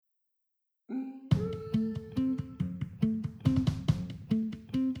Hey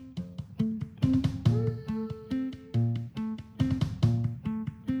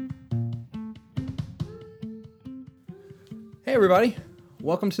everybody,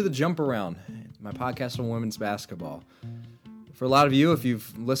 welcome to the Jump Around, my podcast on women's basketball. For a lot of you, if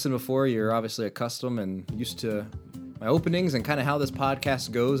you've listened before, you're obviously accustomed and used to my openings and kind of how this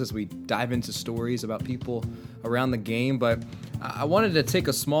podcast goes as we dive into stories about people around the game, but I wanted to take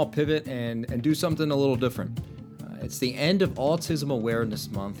a small pivot and do something a little different. It's the end of Autism Awareness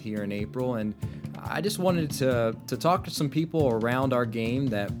Month here in April, and I just wanted to talk to some people around our game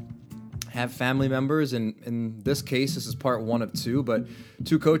that have family members, and in this case, this is part one of two, but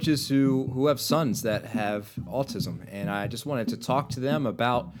two coaches who have sons that have autism. And I just wanted to talk to them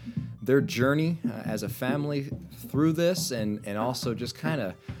about their journey as a family through this, and also just kind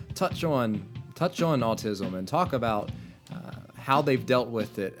of touch on autism and talk about how they've dealt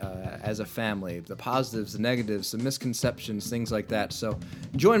with it as a family, the positives, the negatives, the misconceptions, things like that. So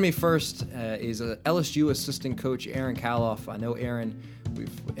joining me first is LSU assistant coach Aaron Kallhoff. I know Aaron, we've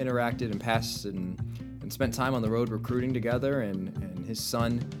interacted in past and spent time on the road recruiting together, and his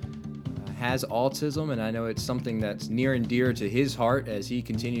son has autism, and I know it's something that's near and dear to his heart as he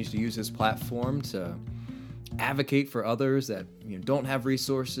continues to use his platform to advocate for others that don't have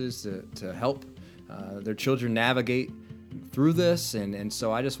resources to help their children navigate through this. And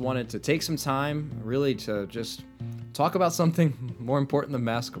so I just wanted to take some time really to just talk about something more important than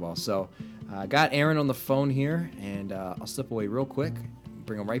basketball. So I got Aaron on the phone here, and I'll step away real quick,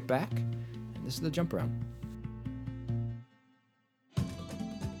 bring him right back, and this is the Jump Around.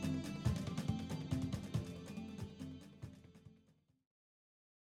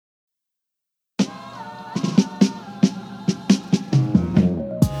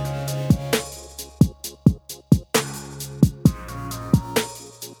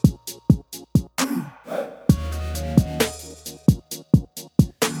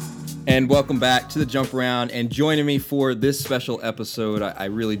 And welcome back to the Jump Around. And joining me for this special episode, I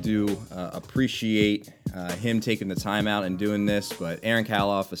really do appreciate him taking the time out and doing this. But Aaron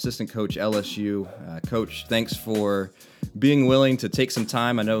Kallhoff, assistant coach LSU. Coach, thanks for being willing to take some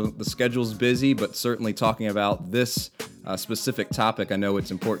time. I know the schedule's busy, but certainly talking about this specific topic, I know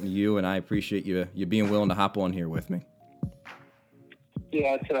it's important to you, and I appreciate you being willing to hop on here with me.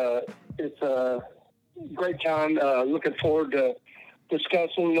 Yeah, it's a great time. Looking forward to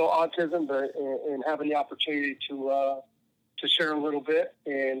discussing autism, but and having the opportunity to share a little bit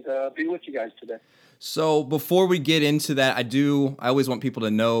and be with you guys today. So before we get into that, I always want people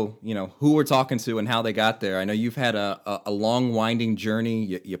to know, who we're talking to and how they got there. I know you've had a long, winding journey.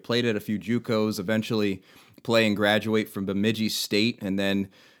 You played at a few JUCOs, eventually play and graduate from Bemidji State, and then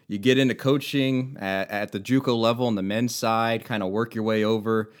you get into coaching at the JUCO level on the men's side, kind of work your way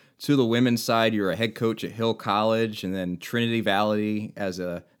over to the women's side. You're a head coach at Hill College, and then Trinity Valley as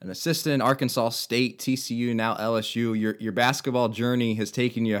an assistant, Arkansas State, TCU, now LSU. Your basketball journey has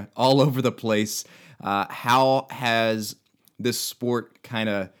taken you all over the place. How has this sport kind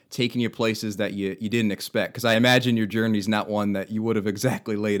of taken you places that you didn't expect? Because I imagine your journey is not one that you would have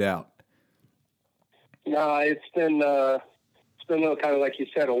exactly laid out. No, it's been kind of like you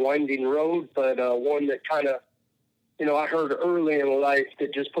said, a winding road, but one that kind of, I heard early in life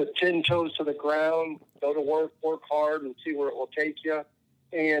that just put 10 toes to the ground, go to work hard, and see where it will take you.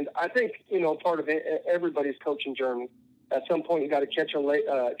 And I think, part of everybody's coaching journey. At some point, you got to catch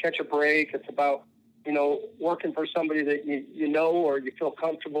a break. It's about, working for somebody that you know or you feel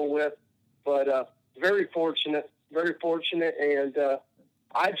comfortable with. But very fortunate, and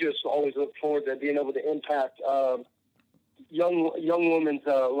I just always look forward to being able to impact young women's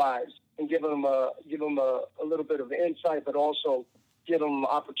lives. And give them a little bit of insight, but also give them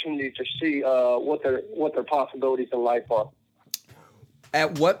opportunity to see what their possibilities in life are.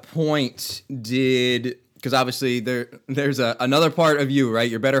 At what point because obviously there's another part of you, right?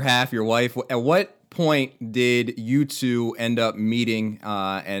 Your better half, your wife. At what point did you two end up meeting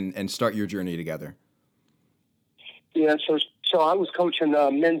and start your journey together? Yeah, so I was coaching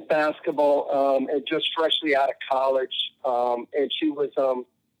men's basketball and just freshly out of college, and she was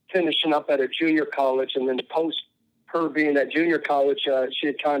finishing up at a junior college, and then post her being at junior college, she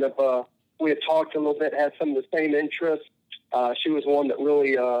had kind of, we had talked a little bit, had some of the same interests. She was one that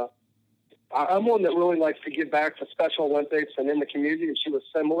really, I'm one that really likes to give back to Special Olympics and in the community, and she was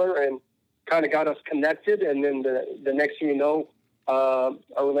similar and kind of got us connected. And then the next thing you know, our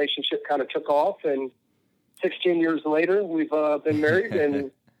relationship kind of took off, and 16 years later, we've been married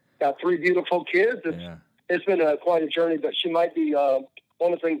and got 3 beautiful kids. It's been quite a journey, but she might be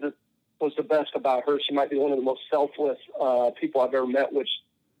one of the things that was the best about her. She might be one of the most selfless people I've ever met, which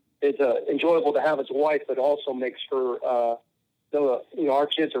is enjoyable to have as a wife, but also makes for, our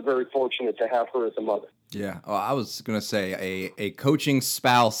kids are very fortunate to have her as a mother. Yeah. Oh, I was going to say a coaching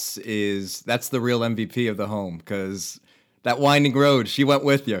spouse that's the real MVP of the home, because that winding road, she went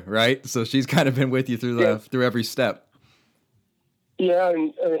with you, right? So she's kind of been with you through every step. Yeah.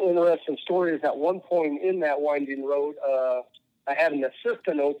 And an interesting story is at one point in that winding road, I had an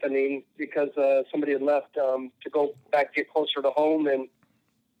assistant opening because somebody had left to go back, get closer to home, and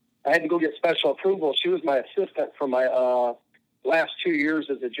I had to go get special approval. She was my assistant for my last 2 years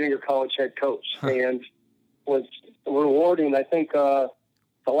as a junior college head coach, and was rewarding. I think the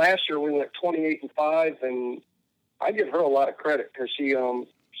last year we went 28-5, and I give her a lot of credit because she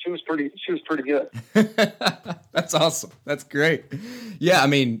was pretty good. That's awesome. That's great. Yeah, I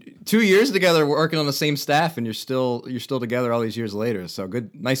mean, 2 years together, working on the same staff, and you're still together all these years later. So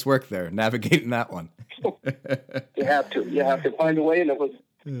good, nice work there, navigating that one. You have to find a way, and it was.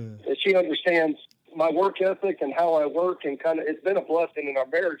 She understands my work ethic and how I work, and it's been a blessing in our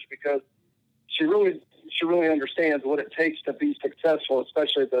marriage because she really understands what it takes to be successful,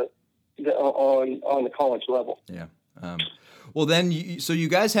 especially on the college level. Yeah. Well, then, so you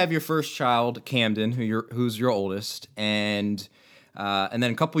guys have your first child, Camden, who's your oldest, and then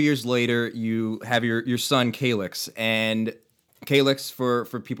a couple years later, you have your son, Caylix, and Caylix, for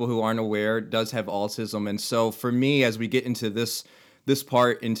people who aren't aware, does have autism, and so for me, as we get into this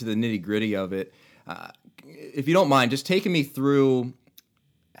part, into the nitty gritty of it, if you don't mind, just taking me through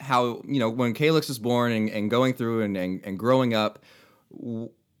how, when Caylix was born and going through and growing up, when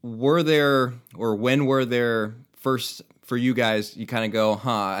were there first for you guys, you kind of go,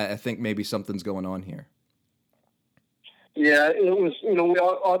 I think maybe something's going on here? Yeah, it was, we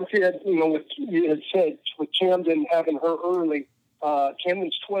obviously had, what you had said, with Camden having her early,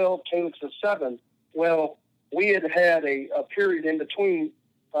 Camden's 12, Caylix is 7. Well, we had a period in between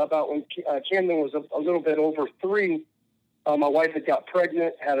about when Camden was a little bit over 3. My wife had got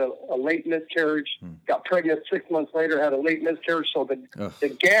pregnant, had a late miscarriage, got pregnant 6 months later, had a late miscarriage. So the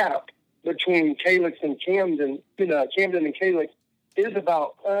gap between Caylix and Camden and Caylix is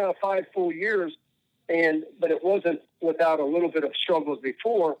about 5 full years. But it wasn't without a little bit of struggles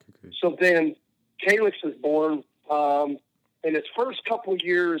before. Okay. So then Caylix was born. In its first couple of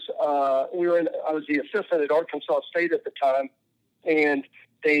years, I was the assistant at Arkansas State at the time, and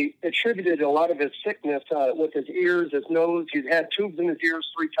they attributed a lot of his sickness with his ears, his nose. He'd had tubes in his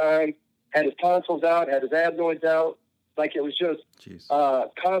ears 3 times, had his tonsils out, had his adenoids out. Like, it was just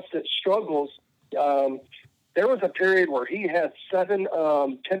constant struggles. There was a period where he had 7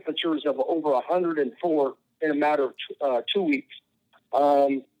 temperatures of over 104 in a matter of 2 weeks.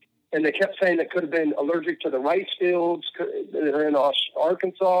 And they kept saying it could have been allergic to the rice fields. They're in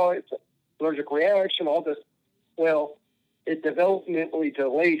Arkansas. It's an allergic reaction, all this. Well, it developmentally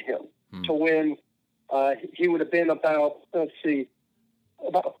delayed him to when he would have been about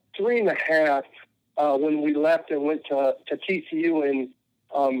 3.5 when we left and went to TCU and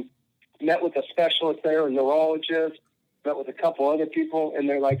met with a specialist there, a neurologist, met with a couple other people, and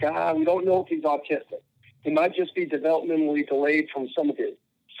they're like, we don't know if he's autistic. He might just be developmentally delayed from some of his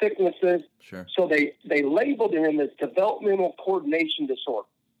sicknesses. Sure. So they labeled him as developmental coordination disorder,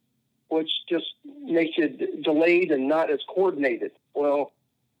 which just makes it delayed and not as coordinated. Well,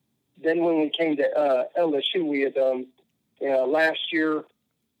 then when we came to LSU, we had last year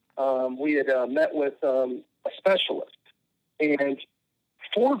we had met with a specialist, and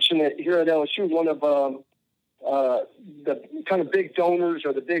fortunate here at LSU, one of the kind of big donors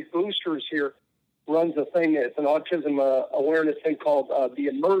or the big boosters here runs a thing. It's an autism awareness thing called the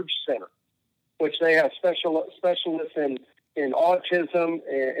Emerge Center, which they have specialists in autism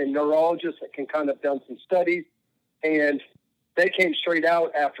and neurologists that can kind of done some studies. And they came straight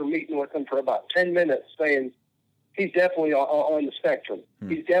out after meeting with him for about 10 minutes saying, he's definitely on the spectrum.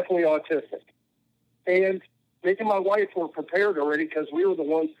 He's definitely autistic. And me and my wife were prepared already because we were the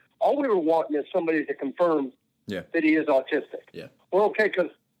ones, all we were wanting is somebody to confirm that he is autistic. Yeah. We're okay because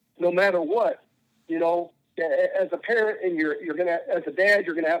no matter what, as a parent and you're going to, as a dad,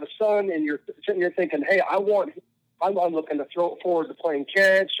 you're going to have a son and you're sitting there thinking, hey, I'm looking to throw it forward to playing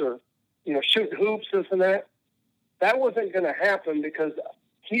catch or, shooting hoops, this and that. That wasn't going to happen because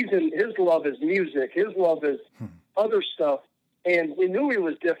his love is music. His love is other stuff. And we knew he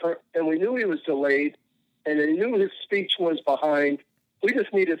was different and we knew he was delayed and we knew his speech was behind. We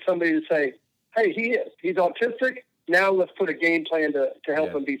just needed somebody to say, hey, he's autistic. Now let's put a game plan to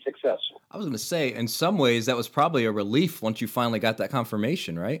help him be successful. I was going to say, in some ways, that was probably a relief once you finally got that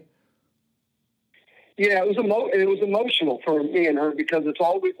confirmation, right? Yeah, it was emotional for me and her because it's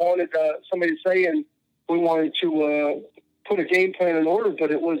all we wanted somebody to say, and we wanted to put a game plan in order,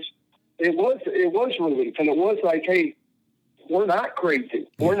 but it was relief. And it was like, hey, we're not crazy.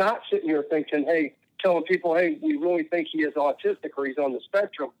 We're not sitting here thinking, hey, telling people, hey, we really think he is autistic or he's on the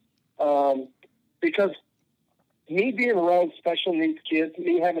spectrum. Because me being around special needs kids,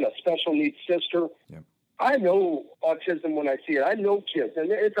 me having a special needs sister, I know autism when I see it. I know kids,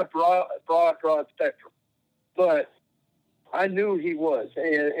 and it's a broad spectrum. But I knew he was.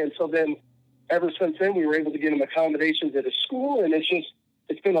 And so then ever since then, we were able to get him accommodations at his school, and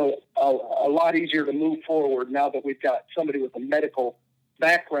it's been a lot easier to move forward now that we've got somebody with a medical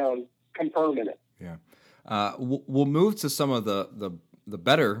background confirming it. Yeah. We'll move to some of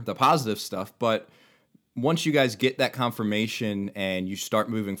the positive stuff, but once you guys get that confirmation and you start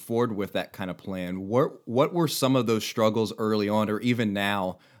moving forward with that kind of plan, what were some of those struggles early on or even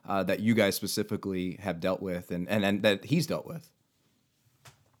now that you guys specifically have dealt with and that he's dealt with?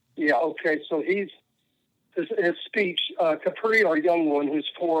 Yeah, okay. So his speech, Capri, our young one, who's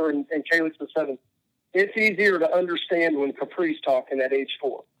 4, and Caylix is 7, it's easier to understand when Capri's talking at age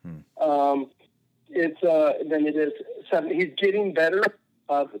 4. Than it is 7. He's getting better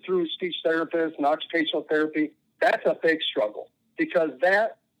through speech therapists and occupational therapy. That's a big struggle because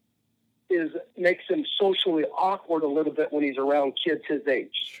that makes him socially awkward a little bit when he's around kids his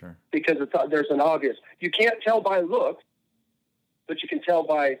age. Sure. Because there's an obvious. You can't tell by look, but you can tell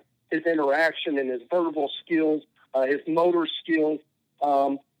by his interaction and his verbal skills, his motor skills.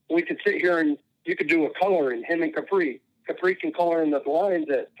 We could sit here and you could do a coloring, him and Capri. Capri can color in the lines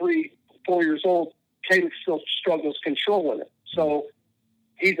at 3, 4 years old. Caylix still struggles controlling it. So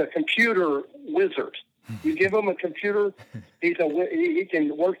he's a computer wizard. You give him a computer, he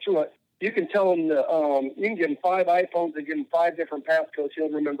can work through it. You can tell him you can give him 5 iPhones and give him 5 different passcodes. He'll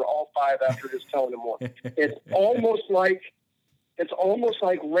remember all 5 after just telling him one. It's almost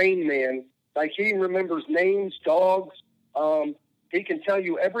like Rain Man. Like he remembers names, dogs. He can tell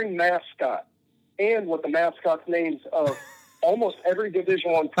you every mascot and what the mascot's names of almost every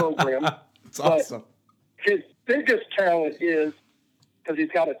Division I program. It's awesome. His biggest talent is, because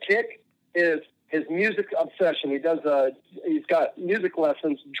he's got a tick, is his music obsession. He's got music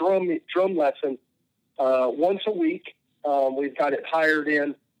lessons, drum lessons once a week. We've got it hired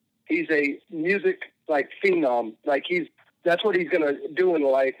in. He's a music phenom. That's what he's going to do in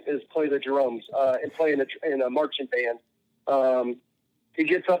life is play the drums and play in a marching band. He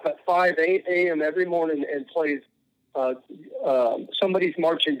gets up at 8 a.m. every morning and plays somebody's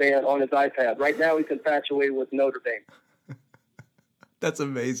marching band on his iPad. Right now he's infatuated with Notre Dame. That's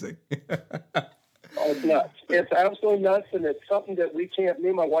amazing. It's nuts. It's absolutely nuts, and it's something that me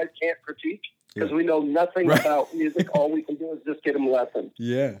and my wife can't critique because we know nothing about music. All we can do is just get him lessons.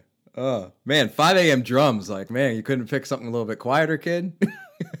 Yeah. Oh, man, 5 a.m. drums. You couldn't pick something a little bit quieter, kid?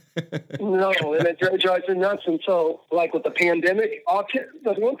 No, and it drives me nuts. And so, with the pandemic,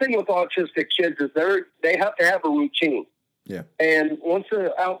 the one thing with autistic kids is they have to have a routine. Yeah. And once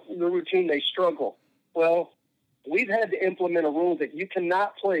they're out in the routine, they struggle. Well, we've had to implement a rule that you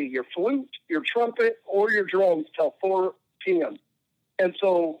cannot play your flute, your trumpet, or your drums till 4 p.m. And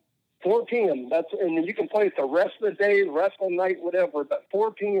so 4 p.m., and then you can play it the rest of the day, the rest of the night, whatever, but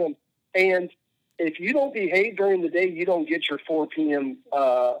 4 p.m. And if you don't behave during the day, you don't get your 4 p.m.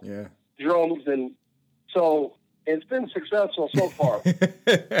 Drums. And so it's been successful so far.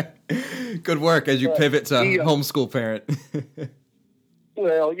 Good work as you pivot to homeschool parent.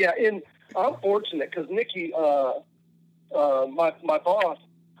 Well, yeah, and I'm fortunate because Nikki, my boss,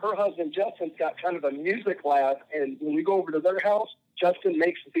 her husband Justin's got kind of a music lab, and when we go over to their house, Justin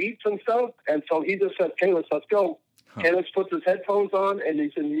makes beats and stuff, and so he just says, "Caylix, let's go." Caylix puts his headphones on, and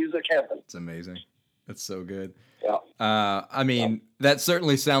he's in music heaven. It's amazing. That's so good. Yeah. That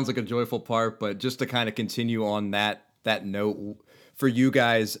certainly sounds like a joyful part, but just to kind of continue on that note, for you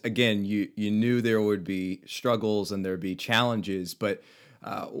guys, again, you knew there would be struggles and there'd be challenges, but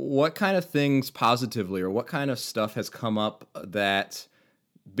what kind of things positively or what kind of stuff has come up that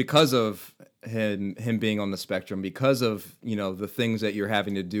because of him being on the spectrum, because of, the things that you're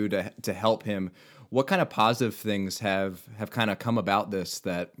having to do to help him, what kind of positive things have kind of come about this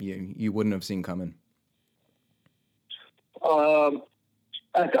that you wouldn't have seen coming?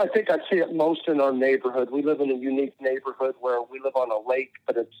 I think I see it most in our neighborhood. We live in a unique neighborhood where we live on a lake,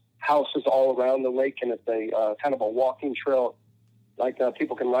 but it's houses all around the lake, and it's a kind of a walking trail,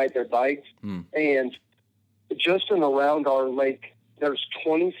 people can ride their bikes. And just in around our lake, there's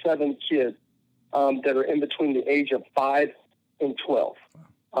 27 kids that are in between the age of 5 and 12.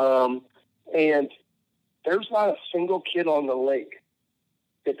 And there's not a single kid on the lake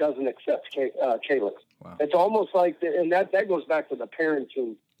that doesn't accept Caylix. Wow. It's almost like, and that goes back to the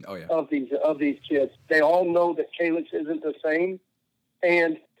parenting Oh yeah. of these kids. They all know that Caylix isn't the same,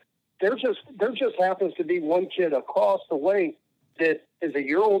 and there just happens to be one kid across the way that is a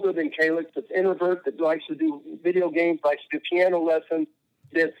year older than Caylix, that's introvert, that likes to do video games, likes to do piano lessons,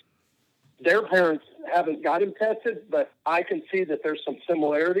 that their parents haven't got him tested, but I can see that there's some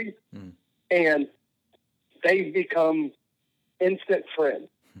similarities, and they've become instant friends.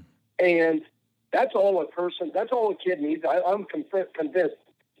 And that's all a kid needs. I'm convinced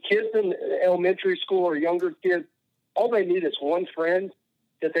kids in elementary school or younger kids, all they need is one friend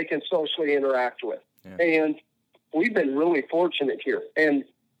that they can socially interact with. Yeah. And we've been really fortunate here. And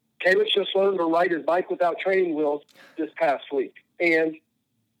Caylix just learned to ride his bike without training wheels this past week. And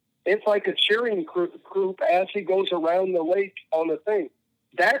it's like a cheering group as he goes around the lake on the thing.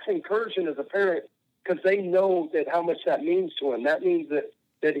 That's encouraging as a parent because they know that how much that means to him. That means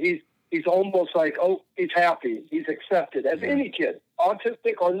that he's almost like, oh, he's happy. He's accepted as any kid,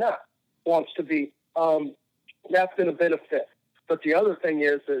 autistic or not, wants to be. That's been a benefit. But the other thing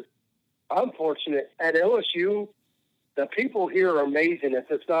is I'm fortunate at LSU. The people here are amazing. If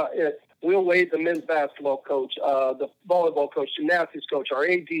it's not, Will Wade, the men's basketball coach, the volleyball coach, gymnastics coach, our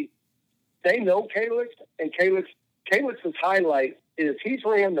AD, they know Caylix, and Caylix's highlight is he's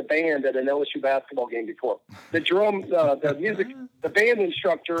ran the band at an LSU basketball game before. The drum, the music, the band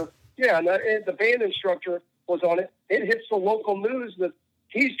instructor, the band instructor was on it. It hits the local news that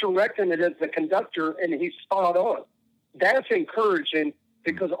he's directing it as the conductor, and he's spot on. That's encouraging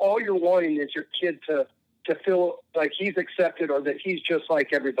because all you're wanting is your kid to feel like he's accepted or that he's just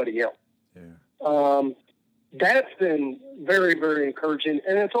like everybody else. Yeah. That's been very, very encouraging.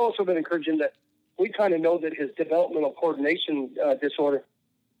 And it's also been encouraging that we kind of know that his developmental coordination disorder,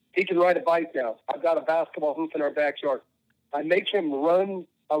 he can ride a bike now. I've got a basketball hoop in our backyard. I make him run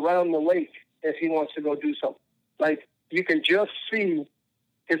around the lake if he wants to go do something. Like, you can just see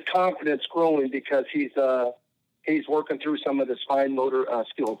his confidence growing because he's working through some of the fine motor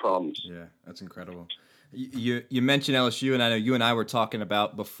skill problems. Yeah, that's incredible. You mentioned LSU, and I know you and I were talking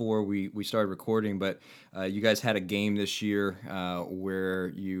about before we started recording, but you guys had a game this year where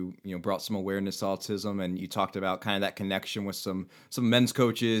you brought some awareness to autism, and you talked about kind of that connection with some men's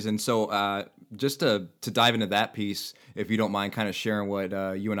coaches. And so just to dive into that piece, if you don't mind kind of sharing what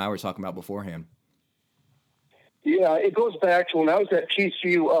you and I were talking about beforehand. Yeah, it goes back to when I was at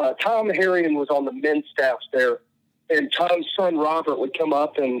TCU. Tom Harrion was on the men's staff there. And Tom's son, Robert, would come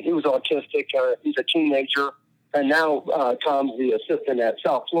up, and he was autistic. He's a teenager, and now Tom's the assistant at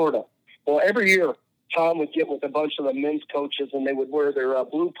South Florida. Well, every year, Tom would get with a bunch of the men's coaches, and they would wear their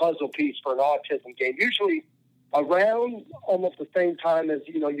blue puzzle piece for an autism game, usually around almost the same time as,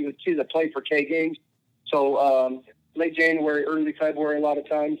 you would see the Play for K games. So late January, early February, a lot of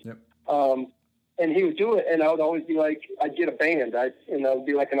times. Yep. And he would do it, and I would always be like, I'd get a band. It would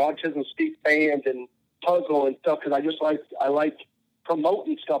be like an autism speak band and puzzle and stuff, because I like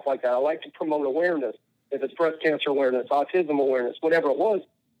promoting stuff like that. I like to promote awareness. If it's breast cancer awareness, autism awareness, whatever it was.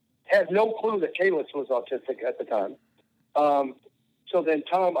 Had no clue that Caylix was autistic at the time. So then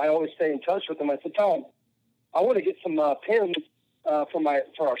Tom, I always stay in touch with him. I said, Tom, I want to get some pins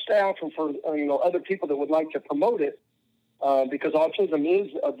for our staff and for other people that would like to promote it, because autism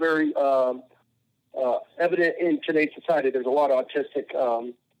is a very evident in today's society. There's a lot of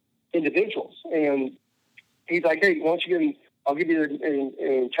autistic individuals, and he's like, hey, why don't you I'll give you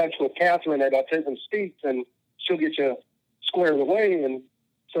in touch with Catherine at Autism Speaks, and she'll get you squared away. And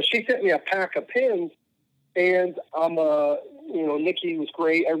so she sent me a pack of pins, and Nikki was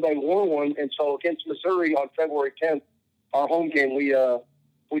great. Everybody wore one. And so against Missouri on February 10th, our home game, we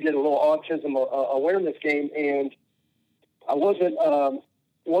did a little autism awareness game, and I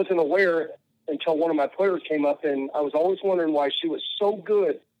wasn't aware until one of my players came up, and I was always wondering why she was so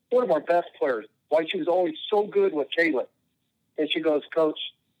good. One of our best players, why she was always so good with Caylix. And she goes, Coach,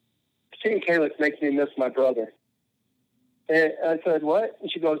 seeing Caylix makes me miss my brother. And I said, what?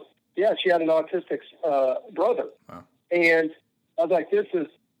 And she goes, yeah, she had an autistic brother. Wow. And I was like, this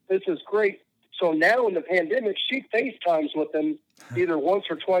is great. So now in the pandemic, she FaceTimes with them either once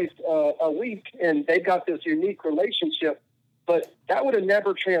or twice a week, and they've got this unique relationship. But that would have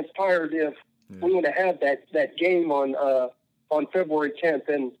never transpired if we would have had that game on February 10th.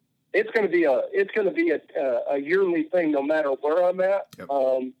 And it's going to be a yearly thing, no matter where I'm at. Yep.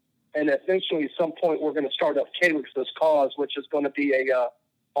 And eventually, at some point, we're going to start up Caylix's Cause, which is going to be a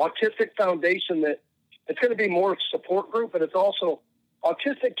autistic foundation that it's going to be more support group, but it's also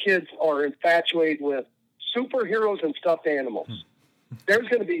autistic kids are infatuated with superheroes and stuffed animals.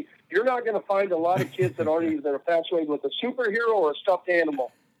 You're not going to find a lot of kids that aren't even infatuated with a superhero or a stuffed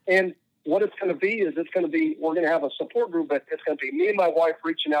animal. And what it's going to be is we're going to have a support group, but it's going to be me and my wife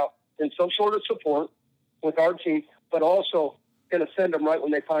reaching out in some sort of support with our team, but also going to send them right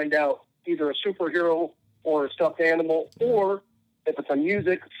when they find out either a superhero or a stuffed animal, or if it's a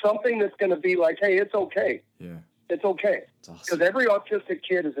music, something that's going to be like, hey, it's okay. Yeah. It's okay. Awesome. Because every autistic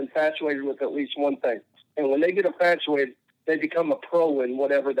kid is infatuated with at least one thing. And when they get infatuated, they become a pro in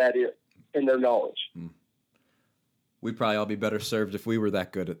whatever that is in their knowledge. We'd probably all be better served if we were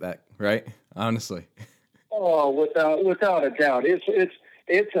that good at that, right? Honestly. Oh, without a doubt.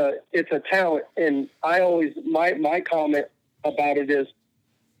 It's a talent. And I always, my comment about it is,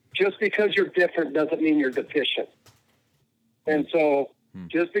 just because you're different doesn't mean you're deficient. And so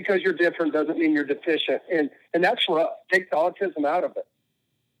just because you're different doesn't mean you're deficient. And that's what, take the autism out of it.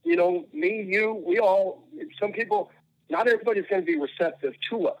 You know, me, you, we all, some people, not everybody's going to be receptive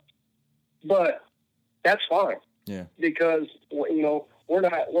to us, but that's fine. Yeah. Because, you know, we're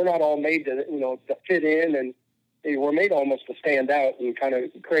not all made to, you know, to fit in, and we're made almost to stand out and kind of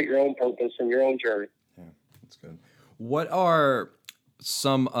create your own purpose and your own journey. Yeah, that's good. What are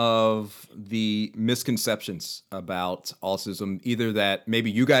some of the misconceptions about autism, either that maybe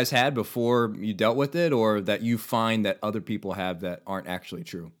you guys had before you dealt with it, or that you find that other people have that aren't actually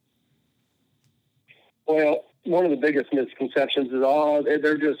true? Well, one of the biggest misconceptions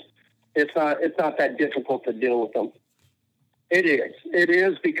is, it's not that difficult to deal with them. It is. It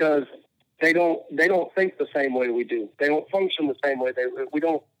is because they don't think the same way we do. They don't function the same way.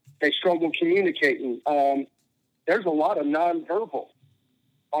 They struggle communicating. There's a lot of nonverbal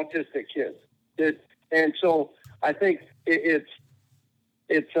autistic kids, and so I think it's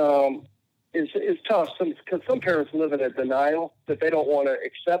tough because some parents live in a denial that they don't want to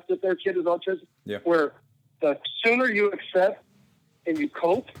accept that their kid is autistic. Yeah. Where the sooner you accept and you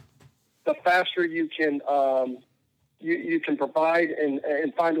cope, the faster you can you can provide and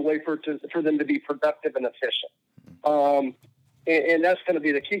find a way for them to be productive and efficient. And that's going to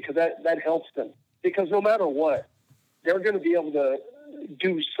be the key, because that helps them. Because no matter what, they're going to be able to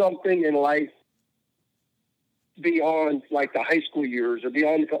do something in life beyond like the high school years or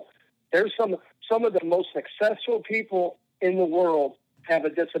beyond. There's some of the most successful people in the world have a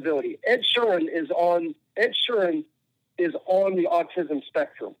disability. Ed Sheeran is on the autism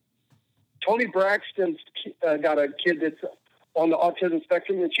spectrum. Tony Braxton's got a kid that's on the autism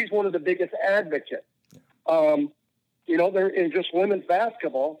spectrum, and she's one of the biggest advocates. You know, they're in just women's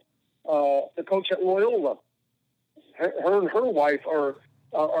basketball. The coach at Loyola, her and her wife are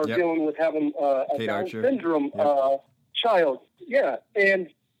Yep. dealing with having a Kate Down Archer. syndrome Yep. child. Yeah, and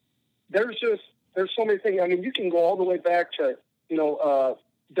there's so many things. I mean, you can go all the way back to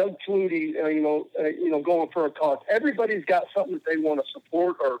Doug Flutie, going for a cause. Everybody's got something that they want to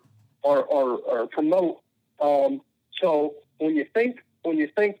support or promote. So when you think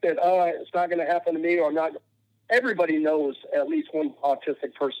that it's not going to happen to me or not, everybody knows at least one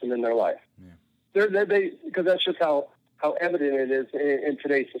autistic person in their life. Yeah. Because that's just how evident it is in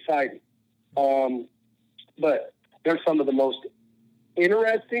today's society. But they're some of the most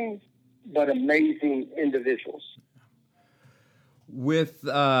interesting but amazing individuals. With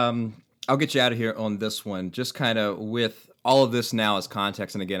I'll get you out of here on this one. Just kind of with all of this now as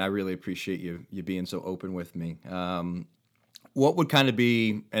context, and again, I really appreciate you being so open with me. What would kind of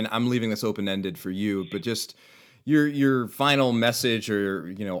be, and I'm leaving this open-ended for you, but just your final message, or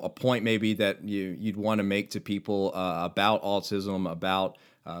a point maybe that you'd want to make to people about autism, about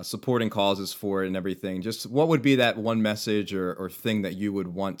supporting causes for it and everything. Just what would be that one message or thing that you would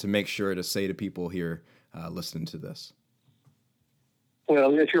want to make sure to say to people here listening to this?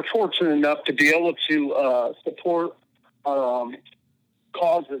 Well, if you're fortunate enough to be able to support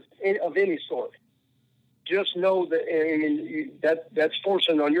causes of any sort, just know that that's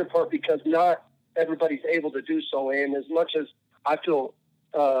fortunate on your part, because not everybody's able to do so. And as much as I feel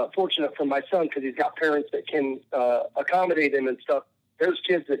fortunate for my son, because he's got parents that can accommodate him and stuff, there's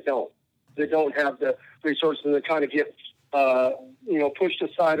kids that don't have the resources, that kind of get pushed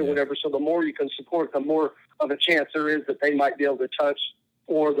aside or whatever. So the more you can support, the more of a chance there is that they might be able to touch,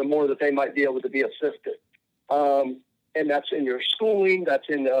 or the more that they might be able to be assisted. And that's in your schooling, that's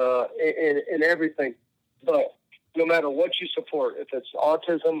in everything. But no matter what you support, if it's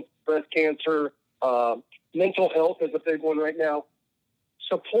autism, breast cancer, mental health is a big one right now,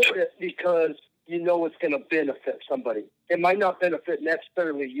 support it because you know it's going to benefit somebody. It might not benefit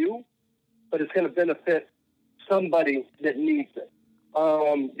necessarily you, but it's going to benefit somebody that needs it.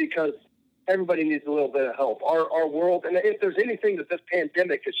 Because everybody needs a little bit of help. Our world, and if there's anything that this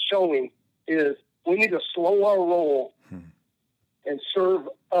pandemic is showing, is we need to slow our roll and serve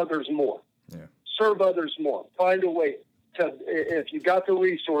others more. Yeah. Serve others more. Find a way to, if you got the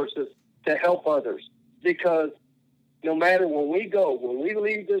resources, to help others, because no matter when we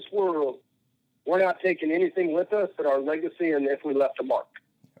leave this world, we're not taking anything with us but our legacy and if we left a mark.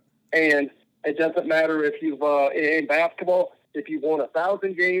 And it doesn't matter if you've, in basketball, if you've won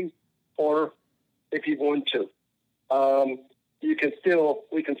 1,000 games or if you've won 2. We can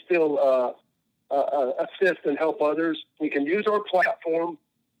still assist and help others. We can use our platform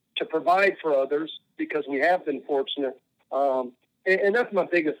to provide for others because we have been fortunate. And that's my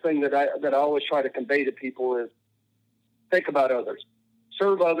biggest thing that I always try to convey to people is think about others,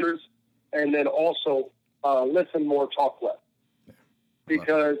 serve others, and then also listen more, talk less.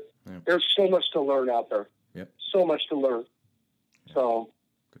 Because there's so much to learn out there. Yep. So much to learn. Yeah. So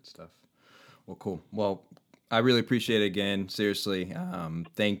good stuff. Well, cool. Well, I really appreciate it again. Seriously.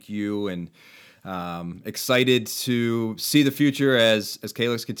 Thank you. And excited to see the future as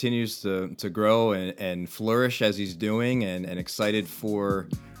Caylix continues to grow and flourish as he's doing, and excited for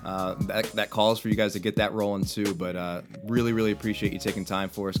that calls for you guys to get that rolling too. But really, really appreciate you taking time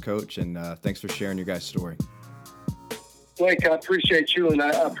for us, Coach, and thanks for sharing your guys' story. Blake, I appreciate you, and I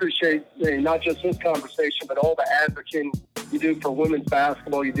appreciate not just this conversation, but all the advocating you do for women's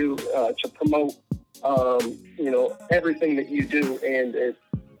basketball. You do to promote, everything that you do, and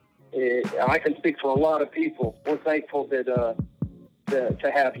I can speak for a lot of people. We're thankful to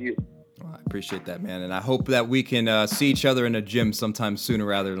have you. Well, I appreciate that, man, and I hope that we can see each other in a gym sometime sooner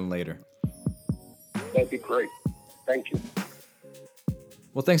rather than later. That'd be great. Thank you.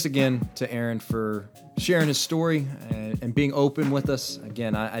 Well, thanks again to Aaron for sharing his story and being open with us.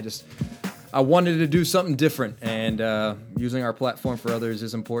 Again, I wanted to do something different, and using our platform for others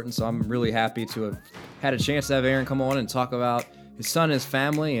is important. So I'm really happy to have had a chance to have Aaron come on and talk about his son and his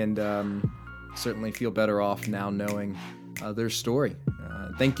family, and certainly feel better off now knowing their story.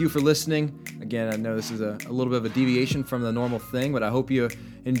 Thank you for listening. Again, I know this is a little bit of a deviation from the normal thing, but I hope you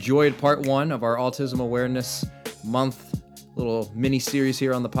enjoyed part 1 of our Autism Awareness Month little mini series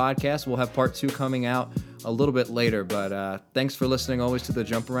here on the podcast. We'll have part 2 coming out a little bit later, but thanks for listening always to the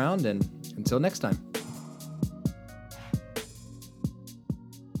Jump Around, and until next time.